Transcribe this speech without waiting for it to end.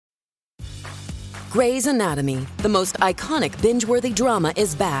Grey's Anatomy, the most iconic binge-worthy drama,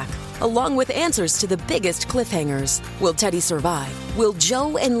 is back, along with answers to the biggest cliffhangers. Will Teddy survive? Will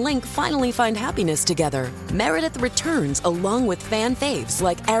Joe and Link finally find happiness together? Meredith returns along with fan faves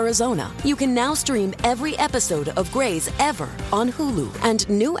like Arizona. You can now stream every episode of Grey's ever on Hulu, and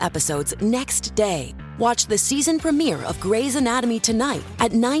new episodes next day. Watch the season premiere of Grey's Anatomy tonight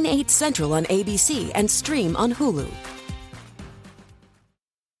at 9/8 Central on ABC and stream on Hulu.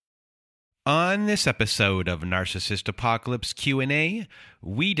 On this episode of Narcissist Apocalypse Q&A,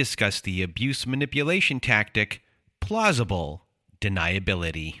 we discuss the abuse manipulation tactic, Plausible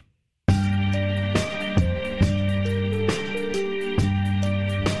Deniability.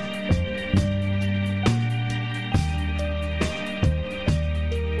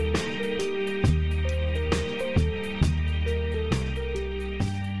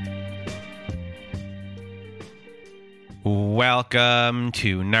 Welcome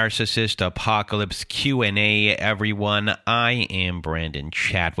to Narcissist Apocalypse Q&A, everyone. I am Brandon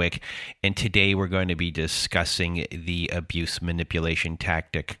Chadwick, and today we're going to be discussing the abuse manipulation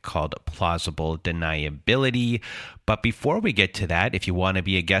tactic called Plausible Deniability. But before we get to that, if you want to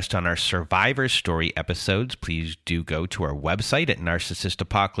be a guest on our Survivor Story episodes, please do go to our website at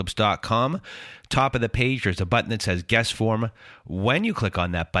narcissistapocalypse.com. Top of the page, there's a button that says Guest Form. When you click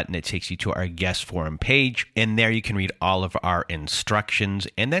on that button, it takes you to our Guest Form page, and there you can read all of our instructions,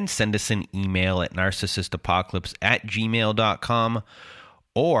 and then send us an email at narcissistapocalypse@gmail.com,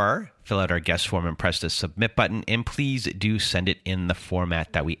 or fill out our Guest Form and press the Submit button, and please do send it in the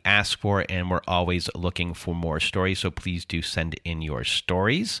format that we ask for, and we're always looking for more stories, so please do send in your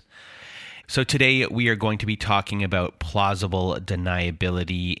stories. So today we are going to be talking about plausible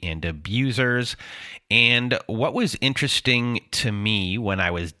deniability and abusers. And what was interesting to me when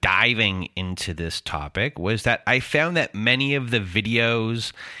I was diving into this topic was that I found that many of the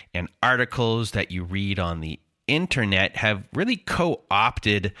videos and articles that you read on the internet have really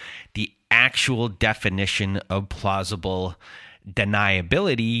co-opted the actual definition of plausible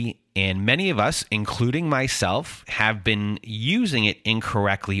deniability, and many of us, including myself, have been using it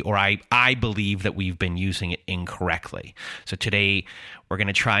incorrectly, or I believe that we've been using it incorrectly. So today we're going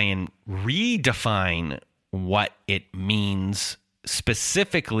to try and redefine what it means,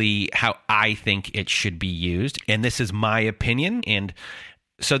 specifically how I think it should be used. And this is my opinion. And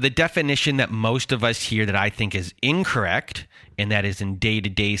so the definition that most of us hear that I think is incorrect, and that is in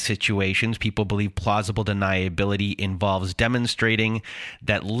day-to-day situations, people believe plausible deniability involves demonstrating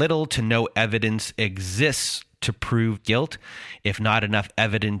that little to no evidence exists to prove guilt. If not enough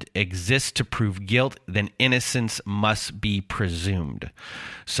evidence exists to prove guilt, then innocence must be presumed.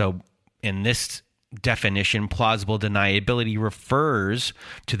 So in this definition, plausible deniability refers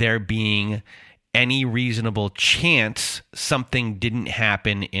to there being any reasonable chance something didn't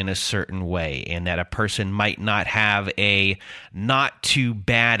happen in a certain way, and that a person might not have a not too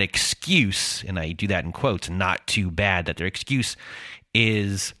bad excuse, and I do that in quotes, not too bad, that their excuse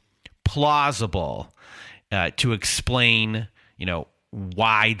is plausible to explain,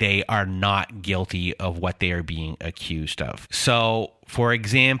 why they are not guilty of what they are being accused of. So, for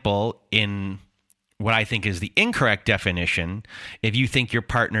example, in what I think is the incorrect definition, if you think your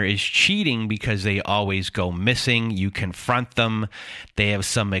partner is cheating because they always go missing, you confront them, they have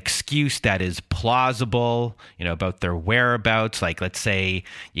some excuse that is plausible, about their whereabouts. Like, let's say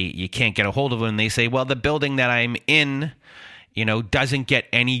you can't get a hold of them, and they say, well, the building that I'm in, doesn't get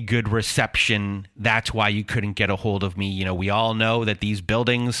any good reception. That's why you couldn't get a hold of me. We all know that these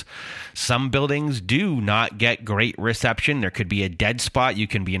buildings, some buildings do not get great reception. There could be a dead spot. You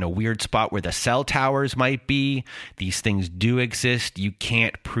can be in a weird spot where the cell towers might be. These things do exist. You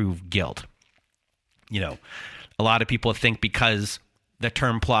can't prove guilt. A lot of people think because the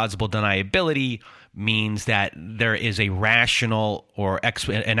term plausible deniability means that there is a rational or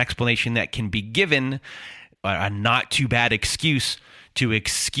an explanation that can be given, a not too bad excuse to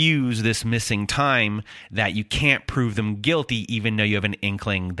excuse this missing time, that you can't prove them guilty even though you have an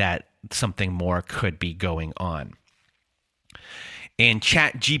inkling that something more could be going on. And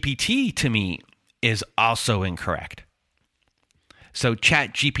ChatGPT, to me, is also incorrect. So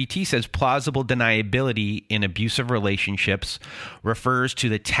ChatGPT says plausible deniability in abusive relationships refers to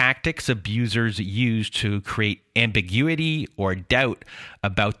the tactics abusers use to create ambiguity or doubt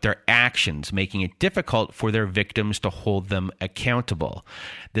about their actions, making it difficult for their victims to hold them accountable.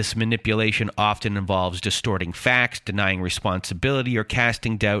 This manipulation often involves distorting facts, denying responsibility, or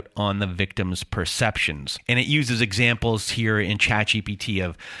casting doubt on the victim's perceptions. And it uses examples here in ChatGPT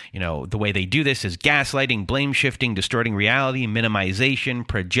of, the way they do this is gaslighting, blame shifting, distorting reality, minimizing victimization,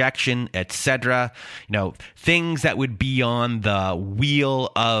 projection, etc. Things that would be on the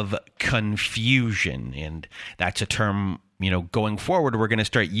wheel of confusion. And that's a term, going forward, we're going to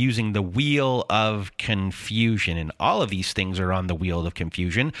start using the wheel of confusion. And all of these things are on the wheel of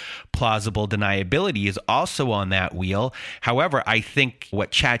confusion. Plausible deniability is also on that wheel. However, I think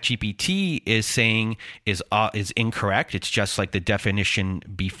what ChatGPT is saying is incorrect. It's just like the definition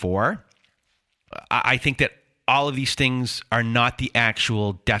before. I think that all of these things are not the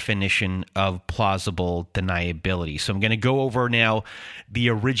actual definition of plausible deniability. So I'm going to go over now the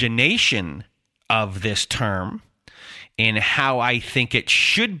origination of this term and how I think it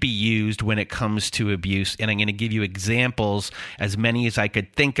should be used when it comes to abuse. And I'm going to give you examples, as many as I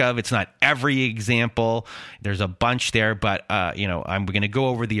could think of. It's not every example. There's a bunch there, but I'm going to go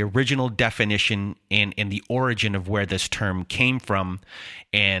over the original definition and the origin of where this term came from,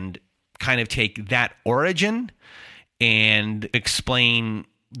 and kind of take that origin and explain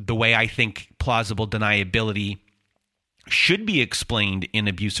the way I think plausible deniability should be explained in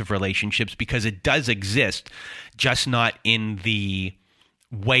abusive relationships, because it does exist, just not in the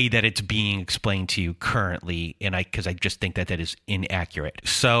way that it's being explained to you currently, and because I just think that is inaccurate.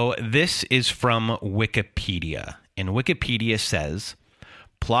 So this is from Wikipedia, and Wikipedia says,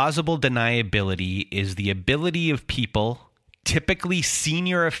 plausible deniability is the ability of people, typically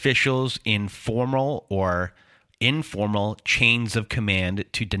senior officials in formal or informal chains of command,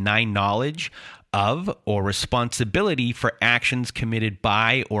 to deny knowledge of or responsibility for actions committed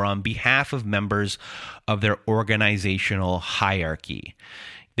by or on behalf of members of their organizational hierarchy.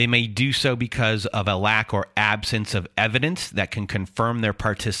 They may do so because of a lack or absence of evidence that can confirm their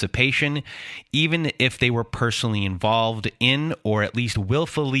participation, even if they were personally involved in or at least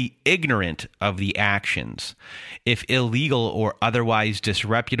willfully ignorant of the actions. If illegal or otherwise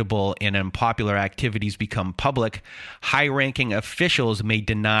disreputable and unpopular activities become public, high-ranking officials may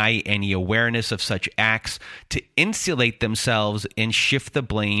deny any awareness of such acts to insulate themselves and shift the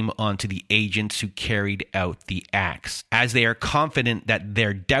blame onto the agents who carried out the acts, as they are confident that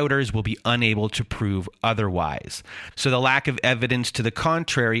their doubters will be unable to prove otherwise. So the lack of evidence to the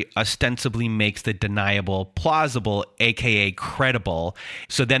contrary ostensibly makes the deniable plausible, aka credible,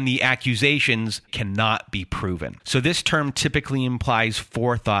 so then the accusations cannot be proven. So this term typically implies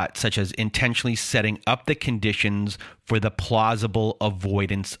forethought, such as intentionally setting up the conditions for the plausible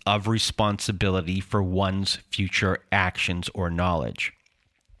avoidance of responsibility for one's future actions or knowledge.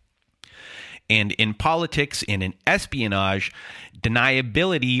 And in politics and in espionage,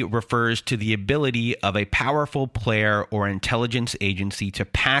 deniability refers to the ability of a powerful player or intelligence agency to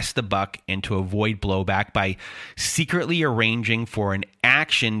pass the buck and to avoid blowback by secretly arranging for an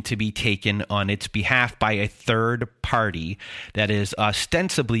action to be taken on its behalf by a third party that is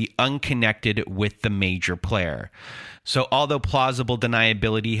ostensibly unconnected with the major player. So although plausible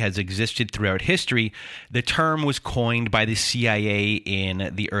deniability has existed throughout history, the term was coined by the CIA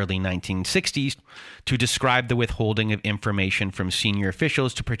in the early 1960s to describe the withholding of information from senior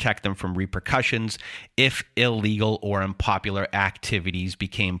officials to protect them from repercussions if illegal or unpopular activities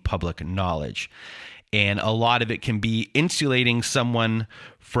became public knowledge. And a lot of it can be insulating someone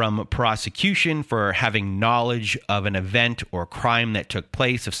from prosecution for having knowledge of an event or crime that took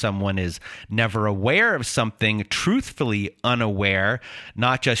place. If someone is never aware of something, truthfully unaware,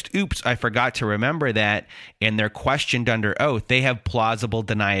 not just, oops, I forgot to remember that, and they're questioned under oath, they have plausible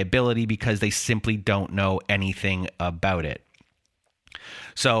deniability because they simply don't know anything about it.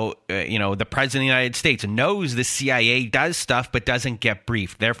 So, the president of the United States knows the CIA does stuff but doesn't get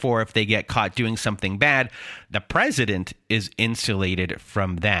briefed. Therefore, if they get caught doing something bad, the president is insulated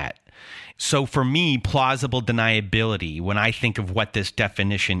from that. So for me, plausible deniability, when I think of what this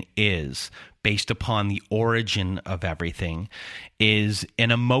definition is, based upon the origin of everything, is an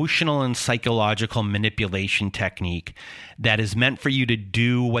emotional and psychological manipulation technique that is meant for you to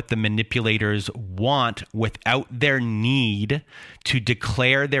do what the manipulators want without their need to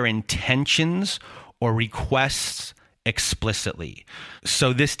declare their intentions or requests explicitly.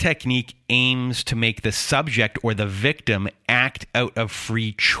 So this technique aims to make the subject or the victim act out of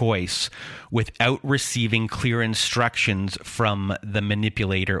free choice without receiving clear instructions from the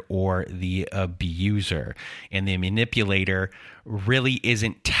manipulator or the abuser. And the manipulator really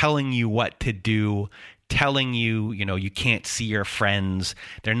isn't telling you what to do, telling you, you can't see your friends.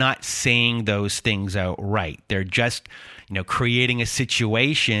 They're not saying those things outright. They're just, creating a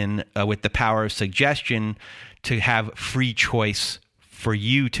situation with the power of suggestion to have free choice for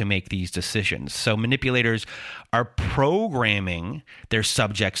you to make these decisions. So manipulators are programming their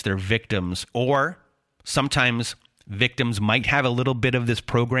subjects, their victims, or sometimes Victims might have a little bit of this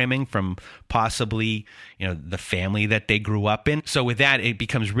programming from possibly, the family that they grew up in. So with that, it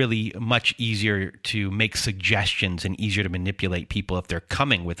becomes really much easier to make suggestions and easier to manipulate people if they're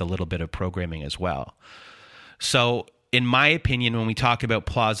coming with a little bit of programming as well. So in my opinion, when we talk about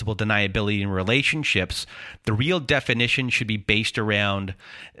plausible deniability in relationships, the real definition should be based around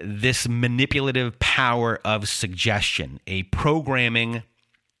this manipulative power of suggestion, a programming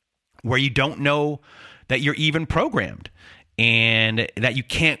where you don't know that you're even programmed and that you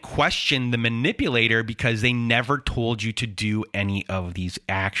can't question the manipulator because they never told you to do any of these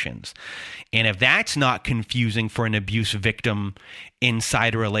actions. And if that's not confusing for an abuse victim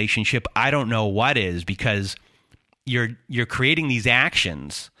inside a relationship, I don't know what is, because you're creating these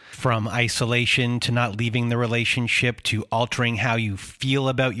actions from isolation to not leaving the relationship to altering how you feel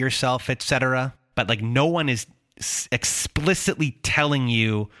about yourself, etc. But no one is explicitly telling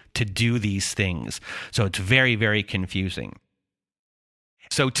you to do these things. So it's very, very confusing.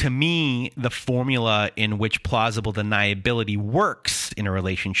 So to me, the formula in which plausible deniability works in a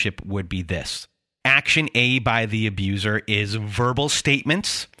relationship would be this. Action A by the abuser is verbal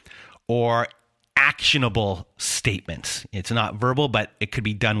statements or actionable statements. It's not verbal, but it could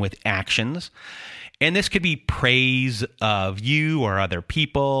be done with actions. And this could be praise of you or other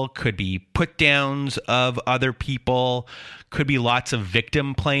people, could be put downs of other people, could be lots of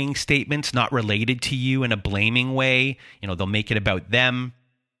victim playing statements not related to you in a blaming way. They'll make it about them.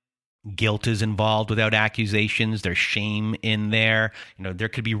 Guilt is involved without accusations. There's shame in there. There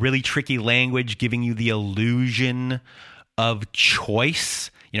could be really tricky language giving you the illusion of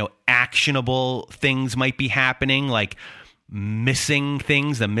choice. Actionable things might be happening, like the missing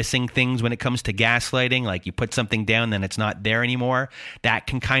things when it comes to gaslighting, like you put something down, then it's not there anymore. That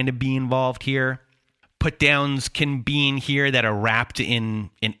can kind of be involved here. Put downs can be in here that are wrapped in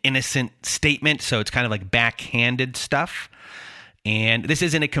an innocent statement. So it's kind of like backhanded stuff. And this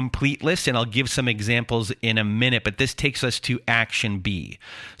isn't a complete list, and I'll give some examples in a minute, but this takes us to action B.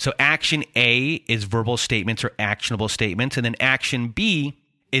 So action A is verbal statements or actionable statements, and then action B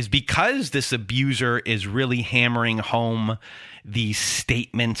is because this abuser is really hammering home these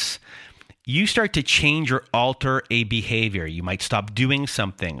statements, you start to change or alter a behavior. You might stop doing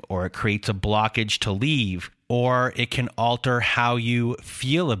something, or it creates a blockage to leave, or it can alter how you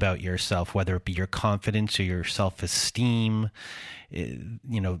feel about yourself, whether it be your confidence or your self-esteem.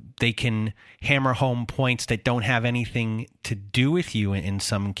 They can hammer home points that don't have anything to do with you in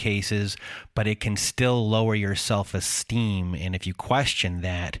some cases, but it can still lower your self-esteem. And if you question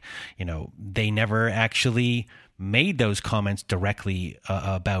that, they never actually made those comments directly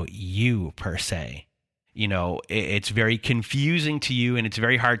about you per se. It's very confusing to you, and it's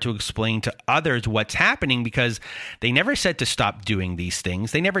very hard to explain to others what's happening because they never said to stop doing these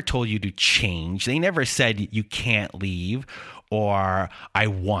things. They never told you to change. They never said you can't leave or I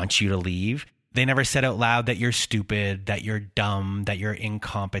want you to leave. They never said out loud that you're stupid, that you're dumb, that you're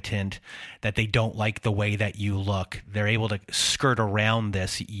incompetent, that they don't like the way that you look. They're able to skirt around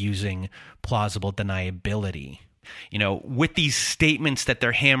this using plausible deniability. With these statements that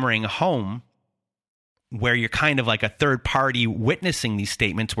they're hammering home, where you're kind of like a third party witnessing these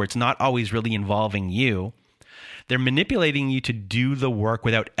statements where it's not always really involving you, they're manipulating you to do the work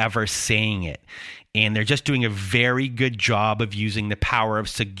without ever saying it. And they're just doing a very good job of using the power of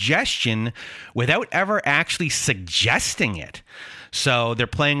suggestion without ever actually suggesting it. So they're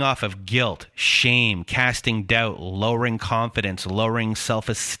playing off of guilt, shame, casting doubt, lowering confidence, lowering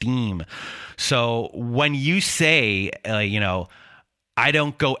self-esteem. So when you say, I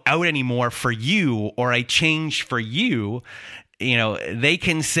don't go out anymore for you, or I change for you, they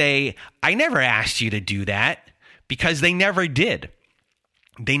can say, I never asked you to do that, because they never did.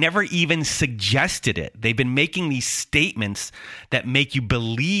 They never even suggested it. They've been making these statements that make you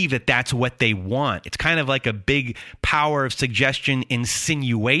believe that that's what they want. It's kind of like a big power of suggestion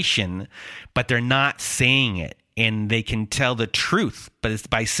insinuation, but they're not saying it. And they can tell the truth, but it's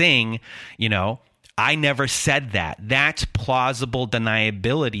by saying, I never said that. That's plausible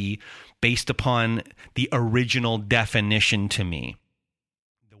deniability based upon the original definition to me,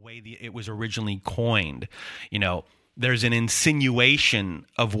 the way it was originally coined. There's an insinuation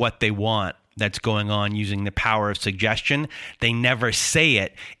of what they want that's going on using the power of suggestion. They never say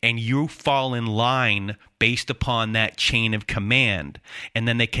it, and you fall in line based upon that chain of command. And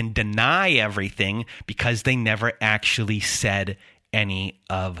then they can deny everything because they never actually said any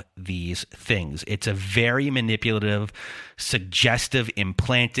of these things. It's a very manipulative, suggestive,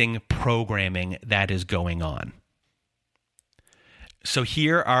 implanting programming that is going on. So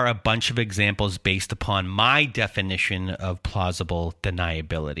here are a bunch of examples based upon my definition of plausible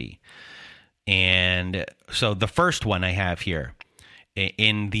deniability. And so the first one I have here,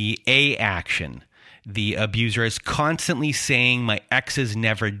 in the A action, the abuser is constantly saying, my exes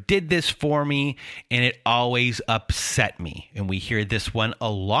never did this for me, and it always upset me. And we hear this one a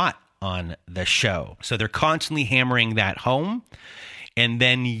lot on the show. So they're constantly hammering that home. And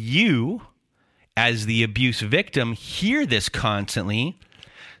then you, as the abuse victim, hear this constantly.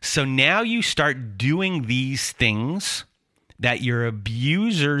 So now you start doing these things that your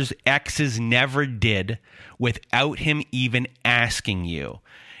abuser's exes never did without him even asking you.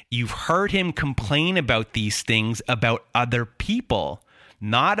 You've heard him complain about these things about other people,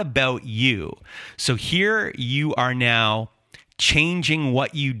 not about you. So here you are now changing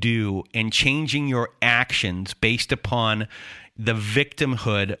what you do and changing your actions based upon the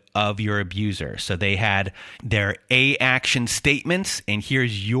victimhood of your abuser. So they had their A action statements, and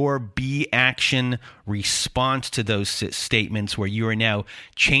here's your B action response to those statements, where you are now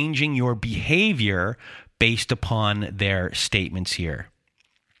changing your behavior based upon their statements here.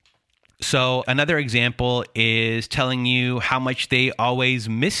 So another example is telling you how much they always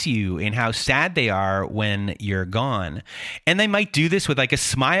miss you and how sad they are when you're gone. And they might do this with like a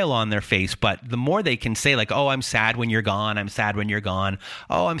smile on their face, but the more they can say like, oh, I'm sad when you're gone, I'm sad when you're gone,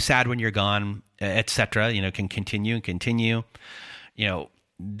 oh, I'm sad when you're gone, etc., can continue,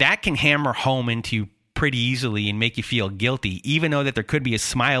 that can hammer home into you pretty easily and make you feel guilty, even though that there could be a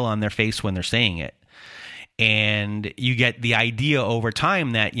smile on their face when they're saying it. And you get the idea over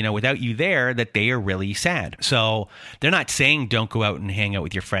time that, without you there, that they are really sad. So they're not saying don't go out and hang out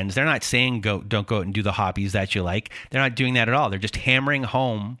with your friends. They're not saying don't go out and do the hobbies that you like. They're not doing that at all. They're just hammering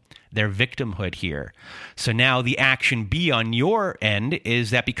home their victimhood here. So now the action B on your end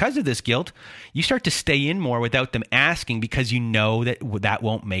is that because of this guilt, you start to stay in more without them asking, because you know that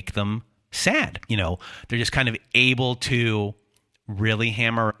won't make them sad. They're just kind of able to really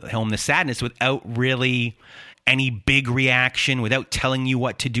hammer home the sadness without really any big reaction, without telling you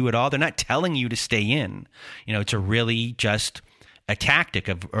what to do at all. They're not telling you to stay in. It's a really just a tactic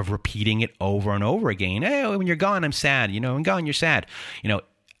of repeating it over and over again. Hey, when you're gone, I'm sad. When gone, you're sad.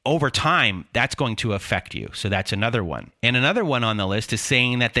 Over time, that's going to affect you. So that's another one. And another one on the list is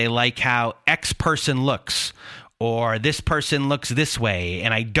saying that they like how X person looks, or this person looks this way,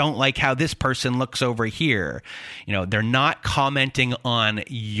 and I don't like how this person looks over here. They're not commenting on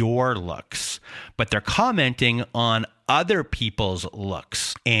your looks, but they're commenting on other people's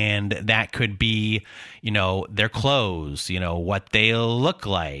looks. And that could be, their clothes, what they look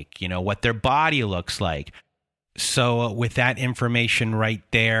like, what their body looks like. So with that information right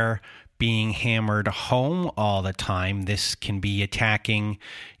there being hammered home all the time, this can be attacking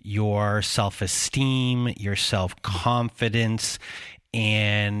your self-esteem, your self-confidence,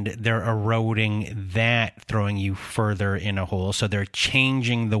 and they're eroding that, throwing you further in a hole. So they're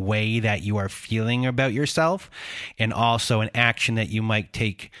changing the way that you are feeling about yourself, and also an action that you might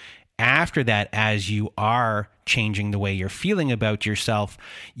take after that. As you are changing the way you're feeling about yourself,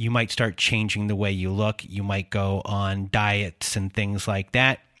 you might start changing the way you look. You might go on diets and things like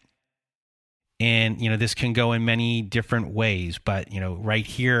that. And, this can go in many different ways, but, right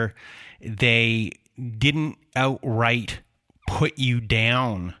here, they didn't outright put you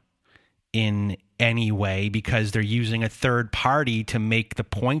down in any way, because they're using a third party to make the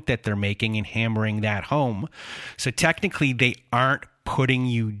point that they're making and hammering that home. So technically, they aren't putting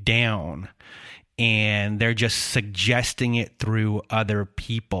you down, and they're just suggesting it through other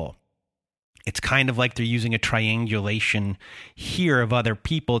people. It's kind of like they're using a triangulation here of other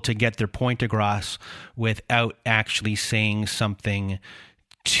people to get their point across without actually saying something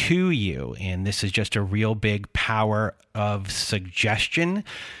to you. And this is just a real big power of suggestion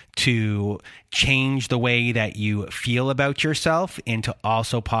to change the way that you feel about yourself, and to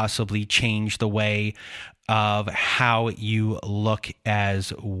also possibly change the way of how you look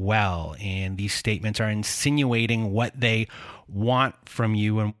as well. And these statements are insinuating what they want from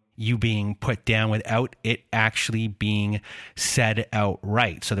you, and you being put down without it actually being said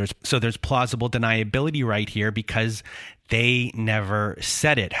outright. So there's plausible deniability right here, because they never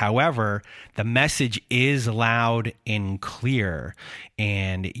said it. However, the message is loud and clear,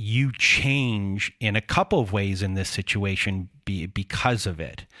 and you change in a couple of ways in this situation because of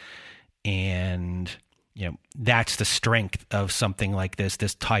it. And that's the strength of something like this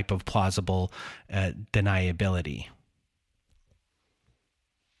type of plausible deniability.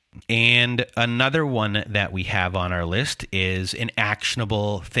 And another one that we have on our list is an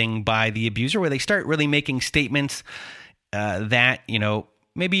actionable thing by the abuser, where they start really making statements that,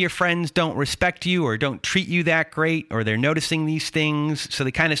 maybe your friends don't respect you or don't treat you that great, or they're noticing these things. So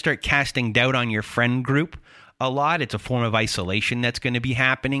they kind of start casting doubt on your friend group a lot. It's a form of isolation that's going to be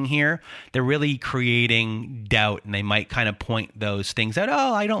happening here. They're really creating doubt, and they might kind of point those things out.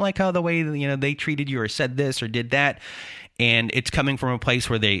 Oh, I don't like how the way, they treated you or said this or did that. And it's coming from a place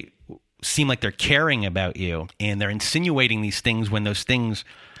where they seem like they're caring about you, and they're insinuating these things when those things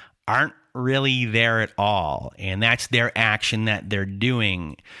aren't really there at all. And that's their action that they're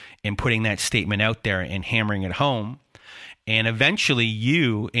doing and putting that statement out there and hammering it home. And eventually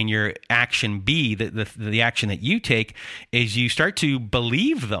you, in your action B, the action that you take, is you start to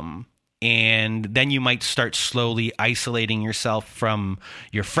believe them. And then you might start slowly isolating yourself from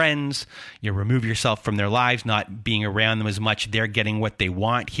your friends. You remove yourself from their lives, not being around them as much. They're getting what they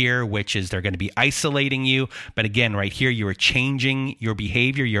want here, which is they're going to be isolating you. But again, right here, you are changing your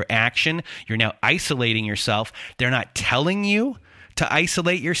behavior, your action. You're now isolating yourself. They're not telling you to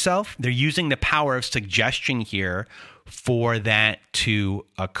isolate yourself. They're using the power of suggestion here for that to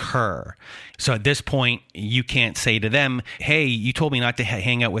occur. So at this point, you can't say to them, hey, you told me not to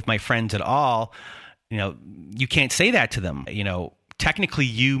hang out with my friends at all. You can't say that to them. Technically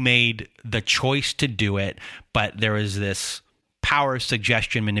you made the choice to do it, but there was this power of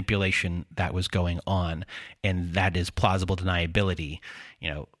suggestion manipulation that was going on, and that is plausible deniability.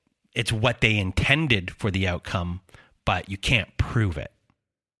 It's what they intended for the outcome, but you can't prove it.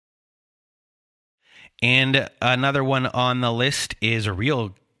 And another one on the list is a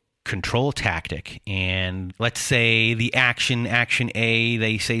real control tactic. And let's say the action A,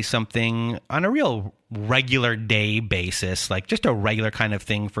 they say something on a real regular day basis, like just a regular kind of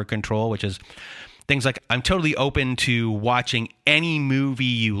thing for control, which is things like, I'm totally open to watching any movie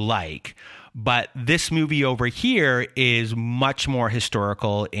you like, but this movie over here is much more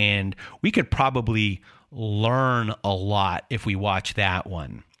historical, and we could probably learn a lot if we watch that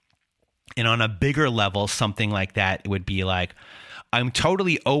one. And on a bigger level, something like that would be like, I'm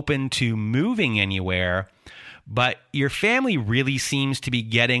totally open to moving anywhere, but your family really seems to be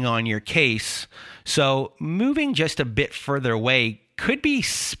getting on your case. So moving just a bit further away could be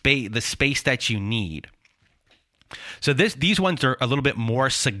the space that you need. So these ones are a little bit more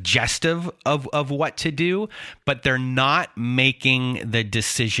suggestive of what to do, but they're not making the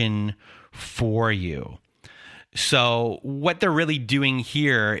decision for you. So what they're really doing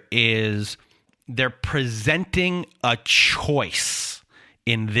here is they're presenting a choice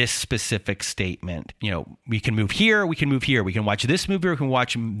in this specific statement. We can move here, we can move here, we can watch this movie, or we can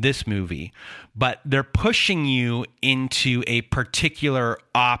watch this movie. But they're pushing you into a particular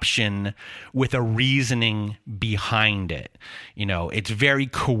option with a reasoning behind it. It's very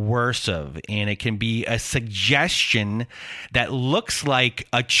coercive, and it can be a suggestion that looks like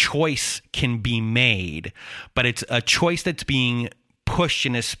a choice can be made, but it's a choice that's being pushed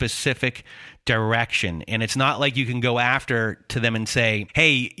in a specific direction. And it's not like you can go after to them and say,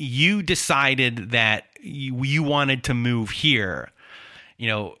 hey, you decided that you wanted to move here.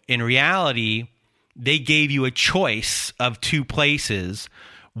 In reality, they gave you a choice of two places.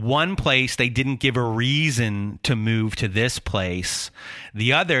 One place, they didn't give a reason to move to this place.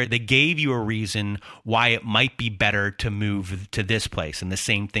 The other, they gave you a reason why it might be better to move to this place. And the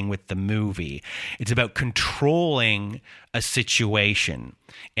same thing with the movie. It's about controlling a situation.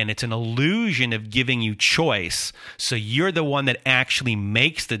 And it's an illusion of giving you choice. So you're the one that actually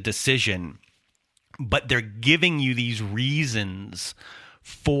makes the decision. But they're giving you these reasons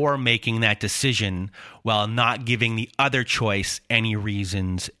for making that decision while not giving the other choice any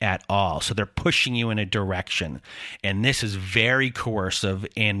reasons at all. So they're pushing you in a direction. And this is very coercive.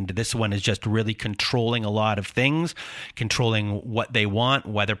 And this one is just really controlling a lot of things, controlling what they want,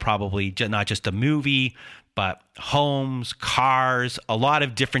 whether probably not just a movie, but homes, cars, a lot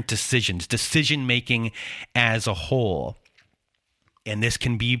of different decision making as a whole. And this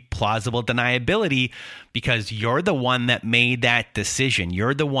can be plausible deniability because you're the one that made that decision.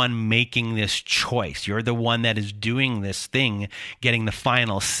 You're the one making this choice. You're the one that is doing this thing, getting the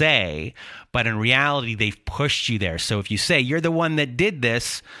final say. But in reality, they've pushed you there. So if you say you're the one that did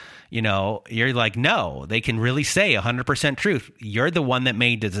this, you're like, no, they can really say 100% truth. You're the one that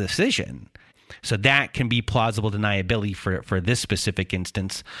made the decision. So that can be plausible deniability for this specific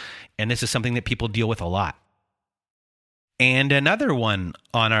instance. And this is something that people deal with a lot. And another one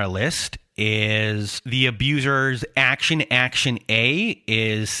on our list is the abuser's action. Action A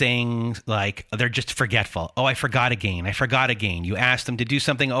is saying like, they're just forgetful. Oh, I forgot again. You asked them to do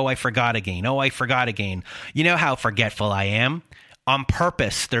something. Oh, I forgot again. You know how forgetful I am. On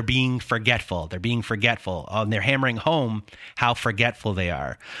purpose, they're being forgetful. And they're hammering home how forgetful they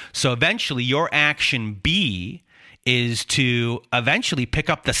are. So eventually your action B is to eventually pick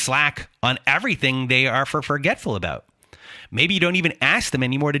up the slack on everything they are forgetful about. Maybe you don't even ask them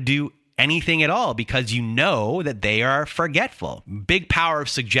anymore to do anything at all because you know that they are forgetful. Big power of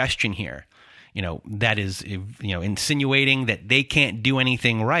suggestion here. That is, insinuating that they can't do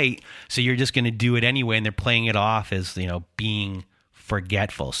anything right. So you're just going to do it anyway. And they're playing it off as, being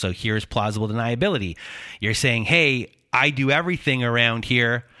forgetful. So here's plausible deniability. You're saying, hey, I do everything around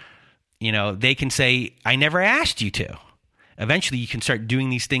here. They can say, I never asked you to. Eventually you can start doing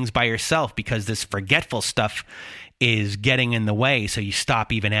these things by yourself because this forgetful stuff is getting in the way. So you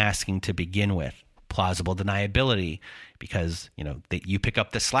stop even asking to begin with. Plausible deniability because, that you pick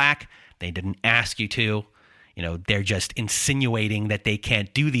up the slack. They didn't ask you to. They're just insinuating that they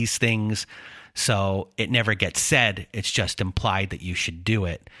can't do these things. So it never gets said. It's just implied that you should do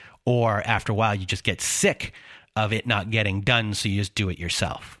it. Or after a while, you just get sick of it not getting done. So you just do it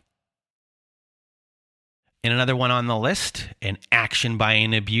yourself. And another one on the list, an action by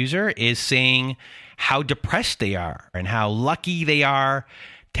an abuser, is saying how depressed they are and how lucky they are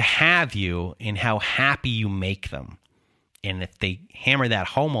to have you and how happy you make them. And if they hammer that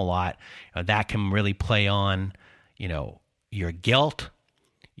home a lot, that can really play on, your guilt,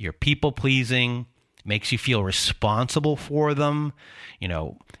 your people pleasing, makes you feel responsible for them.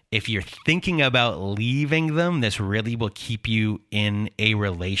 If you're thinking about leaving them, this really will keep you in a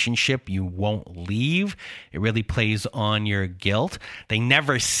relationship. You won't leave. It really plays on your guilt. They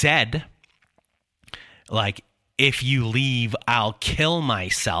never said, like, if you leave, I'll kill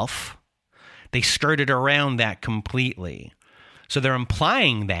myself. They skirted around that completely. So they're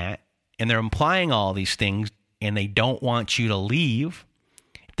implying that, and they're implying all these things, and they don't want you to leave.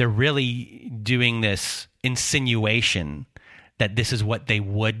 They're really doing this insinuation that this is what they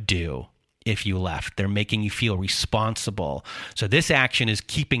would do if you left. They're making you feel responsible. So this action is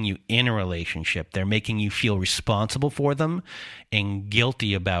keeping you in a relationship. They're making you feel responsible for them and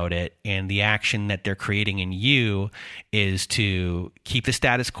guilty about it. And the action that they're creating in you is to keep the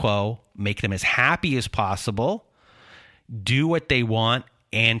status quo, make them as happy as possible, do what they want,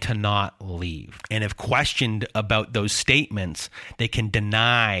 and to not leave. And if questioned about those statements, they can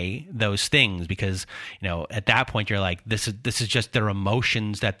deny those things because, at that point you're like, this is just their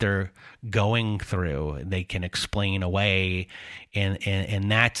emotions that they're going through. They can explain away in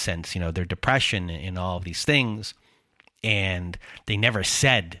that sense, their depression and all of these things. And they never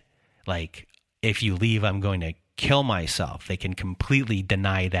said, like, if you leave, I'm going to kill myself. They can completely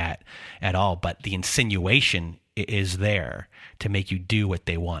deny that at all. But the insinuation is there to make you do what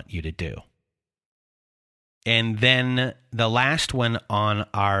they want you to do. And then the last one on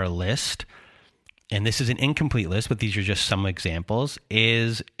our list, and this is an incomplete list, but these are just some examples,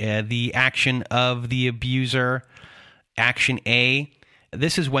 is the action of the abuser. Action A,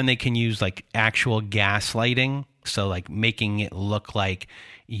 this is when they can use like actual gaslighting. So like making it look like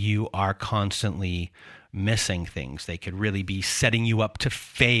you are constantly missing things. They could really be setting you up to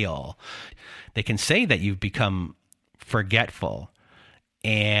fail. They can say that you've become forgetful,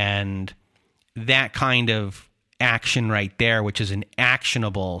 and that kind of action right there, which is an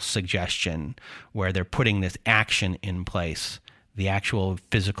actionable suggestion where they're putting this action in place, the actual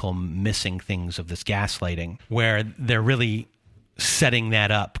physical missing things of this gaslighting, where they're really setting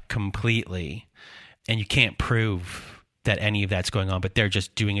that up completely, and you can't prove that any of that's going on, but they're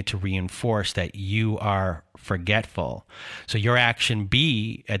just doing it to reinforce that you are forgetful. So your action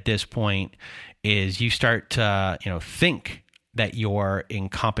B at this point is you start to, think that you're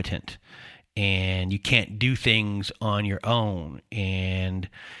incompetent and you can't do things on your own. And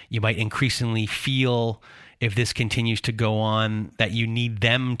you might increasingly feel, if this continues to go on, that you need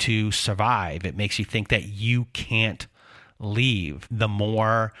them to survive. It makes you think that you can't leave. The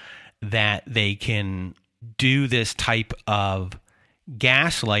more that they can do this type of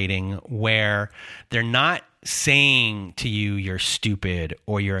gaslighting where they're not saying to you you're stupid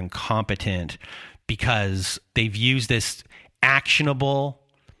or you're incompetent, because they've used this actionable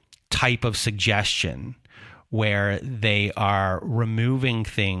type of suggestion where they are removing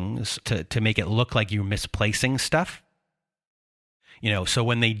things to make it look like you're misplacing stuff. So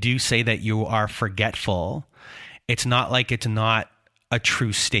when they do say that you are forgetful, it's not like it's not a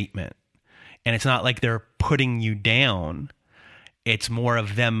true statement. And it's not like they're putting you down. It's more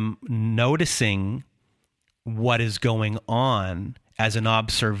of them noticing what is going on as an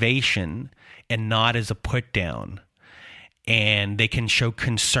observation and not as a put down. And they can show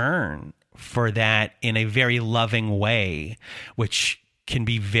concern for that in a very loving way, which can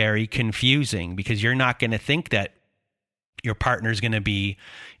be very confusing because you're not going to think that your partner's going to be,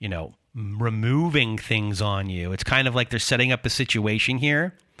 removing things on you. It's kind of like they're setting up the situation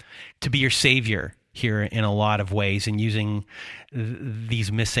here to be your savior here in a lot of ways, and using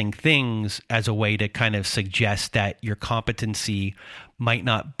these missing things as a way to kind of suggest that your competency might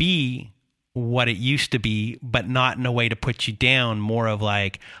not be what it used to be, but not in a way to put you down, more of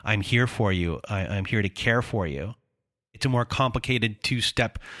like, I'm here for you. I'm here to care for you. It's a more complicated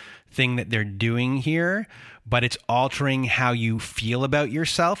two-step thing that they're doing here, but it's altering how you feel about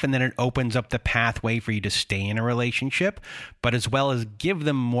yourself, and then it opens up the pathway for you to stay in a relationship, but as well as give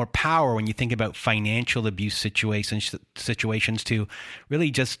them more power when you think about financial abuse situations to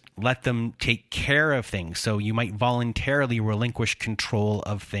really just let them take care of things. So you might voluntarily relinquish control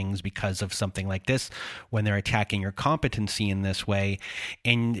of things because of something like this when they're attacking your competency in this way.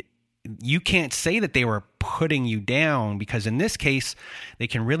 And you can't say that they were putting you down, because in this case, they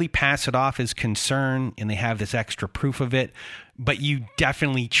can really pass it off as concern and they have this extra proof of it. But you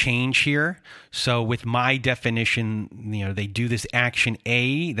definitely change here. So with my definition, they do this action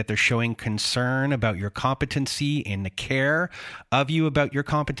A, that they're showing concern about your competency and the care of you about your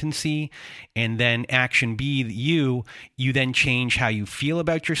competency. And then action B, you then change how you feel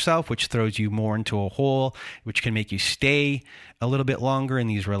about yourself, which throws you more into a hole, which can make you stay a little bit longer in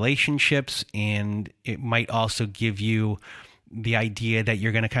these relationships. And it might also give you the idea that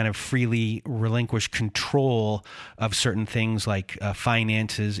you're going to kind of freely relinquish control of certain things like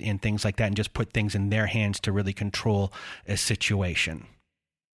finances and things like that, and just put things in their hands to really control a situation.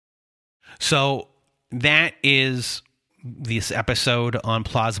 So that is this episode on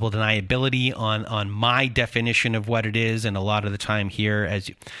plausible deniability, on my definition of what it is. And a lot of the time here,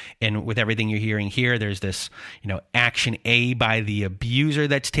 and with everything you're hearing here, there's this, action A by the abuser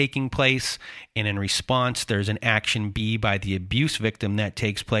that's taking place. And in response, there's an action B by the abuse victim that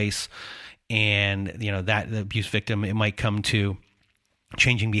takes place. And, that the abuse victim, it might come to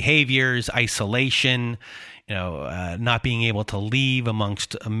changing behaviors, isolation, not being able to leave,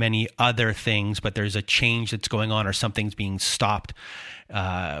 amongst many other things, but there's a change that's going on, or something's being stopped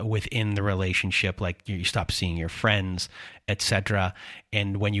within the relationship, like you stop seeing your friends, etc.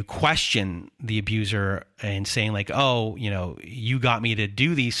 And when you question the abuser and saying like, oh, you got me to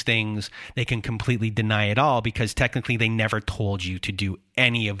do these things, they can completely deny it all, because technically they never told you to do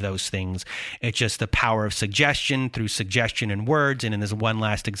any of those things. It's just the power of suggestion through suggestion and words. And then there's one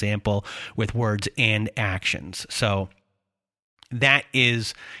last example with words and actions. So that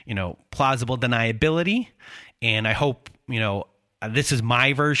is, plausible deniability. And I hope, this is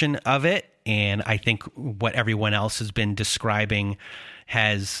my version of it. And I think what everyone else has been describing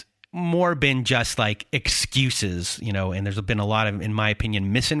has more been just like excuses, and there's been a lot of, in my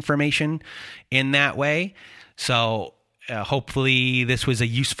opinion, misinformation in that way. So hopefully this was a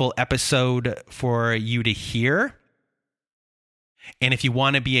useful episode for you to hear. And if you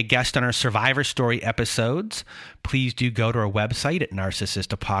want to be a guest on our Survivor Story episodes, please do go to our website at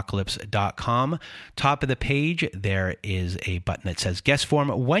narcissistapocalypse.com. Top of the page, there is a button that says guest form.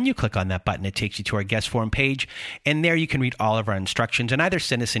 When you click on that button, it takes you to our guest form page. And there you can read all of our instructions and either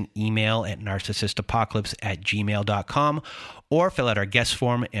send us an email at narcissistapocalypse@gmail.com or fill out our guest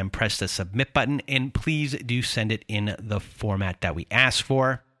form and press the submit button. And please do send it in the format that we ask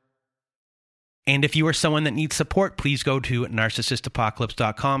for. And if you are someone that needs support, please go to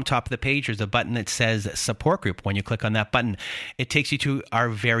narcissistapocalypse.com. Top of the page, there's a button that says support group. When you click on that button, it takes you to our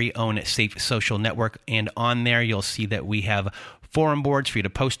very own safe social network. And on there, you'll see that we have forum boards for you to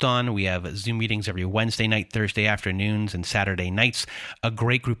post on. We have Zoom meetings every Wednesday night, Thursday afternoons, and Saturday nights. A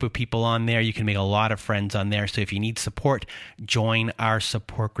great group of people on there. You can make a lot of friends on there. So if you need support, join our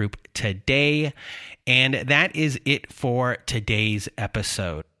support group today. And that is it for today's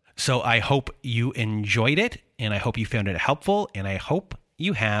episode. So I hope you enjoyed it, and I hope you found it helpful, and I hope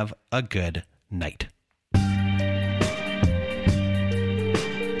you have a good night.